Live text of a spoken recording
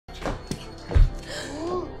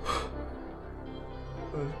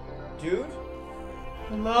dude?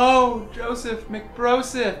 Hello, Joseph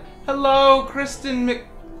McBroseph. Hello, Kristen.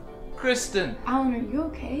 Alan, are you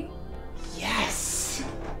okay? Yes!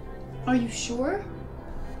 Are you sure?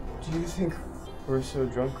 Do you think we're so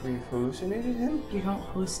drunk we've hallucinated him? You don't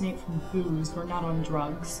hallucinate from booze. We're not on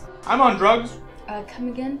drugs. I'm on drugs. Come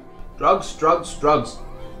again? Drugs.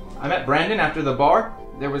 I met Brandon after the bar.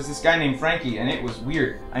 There was this guy named Frankie, and it was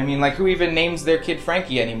weird. I mean, like, who even names their kid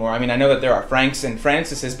Frankie anymore? I mean, I know that there are Franks and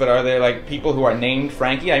Francises, but are there, like, people who are named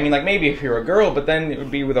Frankie? I mean, like, maybe if you're a girl, but then it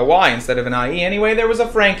would be with a Y instead of an I-E. Anyway, there was a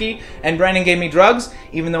Frankie, and Brandon gave me drugs,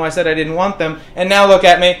 even though I said I didn't want them. And now look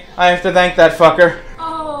at me. I have to thank that fucker.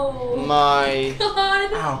 Oh. My...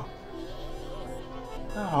 God. Ow.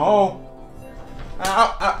 Ow.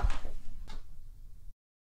 Ow. Ow.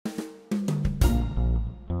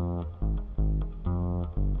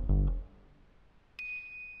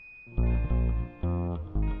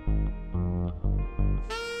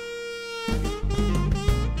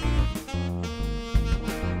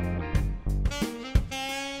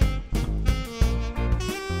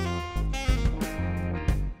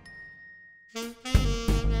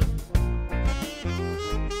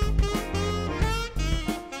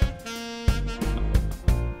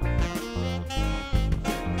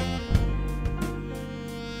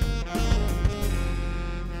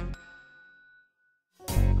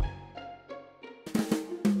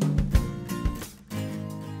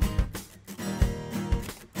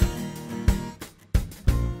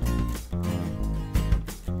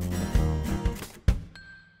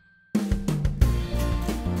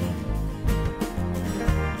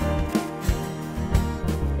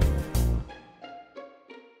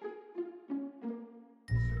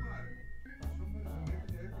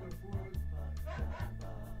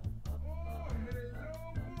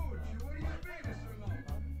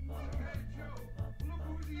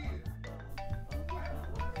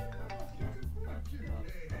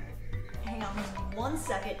 Hang on 1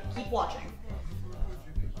 second. Keep watching.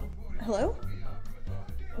 Hello?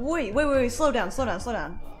 Wait. Slow down.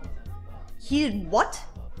 He did what?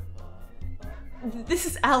 This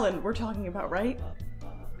is Alan we're talking about, right?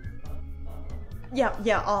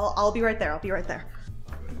 Yeah, I'll be right there.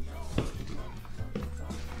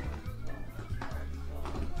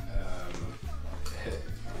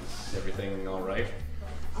 Is everything all right?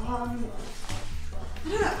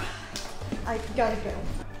 Yeah. I gotta go.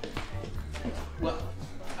 Well,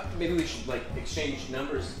 maybe we should, like, exchange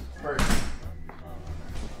numbers first.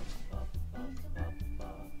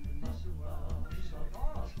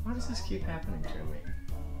 Why does this keep happening to me?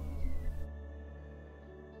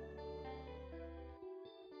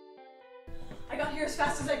 I got here as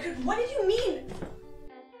fast as I could. What did you mean?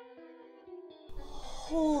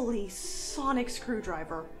 Holy sonic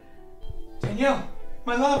screwdriver. Danielle,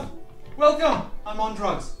 my love, welcome. I'm on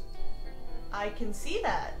drugs. I can see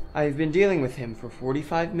that. I've been dealing with him for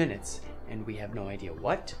 45 minutes, and we have no idea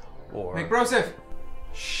what or... McBroseph.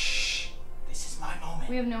 Shh. This is my moment.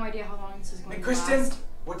 We have no idea how long this is going to McKristen, last.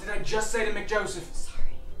 what did I just say to McJoseph?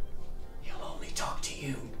 Sorry. He'll only talk to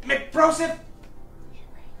you. McBroseph!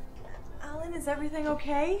 Alan, is everything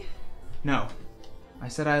okay? No. I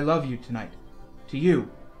said I love you tonight. To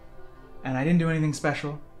you. And I didn't do anything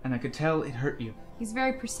special, and I could tell it hurt you. He's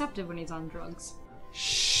very perceptive when he's on drugs.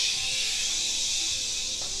 Shh.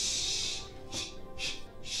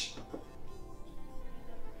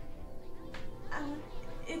 Alan,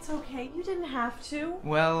 it's okay. You didn't have to.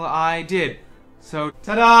 Well, I did. So,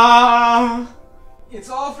 ta-da! It's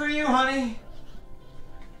all for you, honey.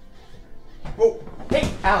 Whoa. Hey,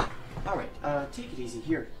 Alan! Alright, take it easy.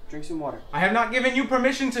 Here, drink some water. I have not given you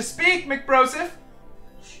permission to speak, McBroseph.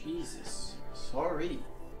 Jesus. Sorry.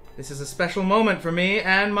 This is a special moment for me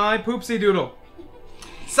and my poopsie doodle.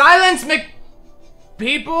 Silence,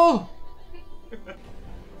 people!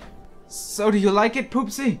 So, do you like it,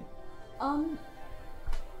 poopsie?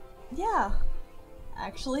 Yeah.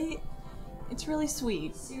 Actually, it's really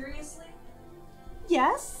sweet. Seriously?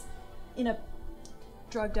 Yes. In a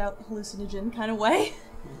drugged out hallucinogen kind of way.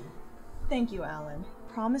 Thank you, Alan.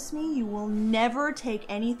 Promise me you will never take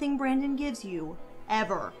anything Brandon gives you.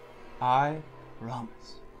 Ever. I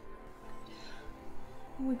promise.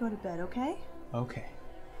 We go to bed, okay? Okay.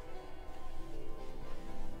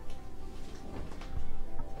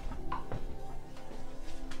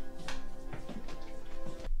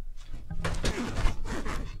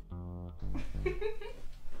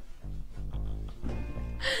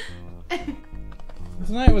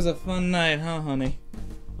 Tonight was a fun night, huh, honey?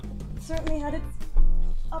 It certainly had its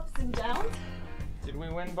ups and downs. Did we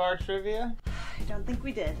win bar trivia? I don't think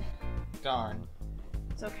we did. Darn.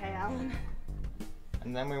 It's okay, Alan.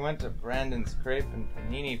 And then we went to Brandon's crepe and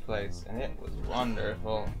panini place, and it was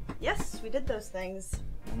wonderful. Yes, we did those things.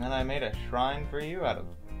 And then I made a shrine for you out of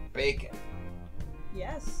bacon.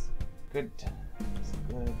 Yes. Good times,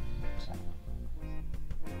 good times.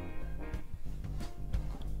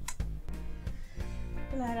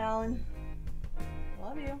 Good night, Alan.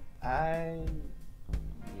 Love you.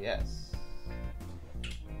 Yes.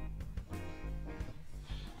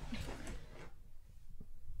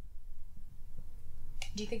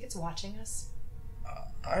 Do you think it's watching us?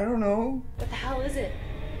 I don't know. What the hell is it?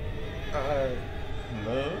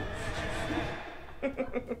 Love?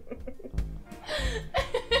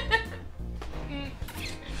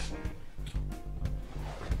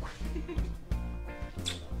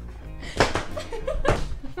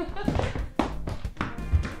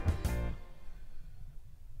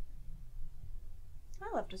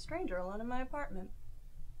 I left a stranger alone in my apartment.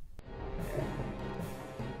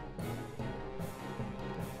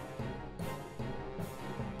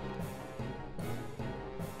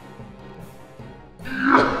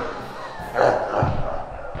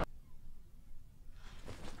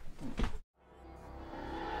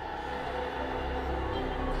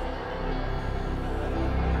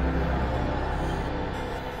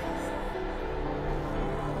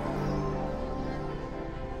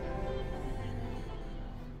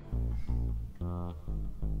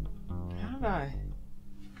 Have I?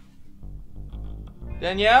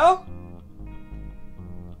 Danielle?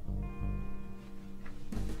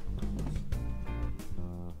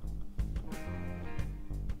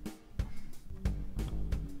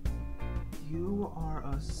 You are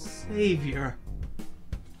a savior.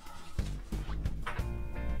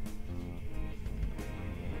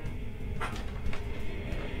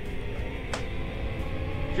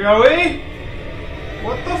 Joey?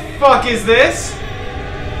 What the fuck is this?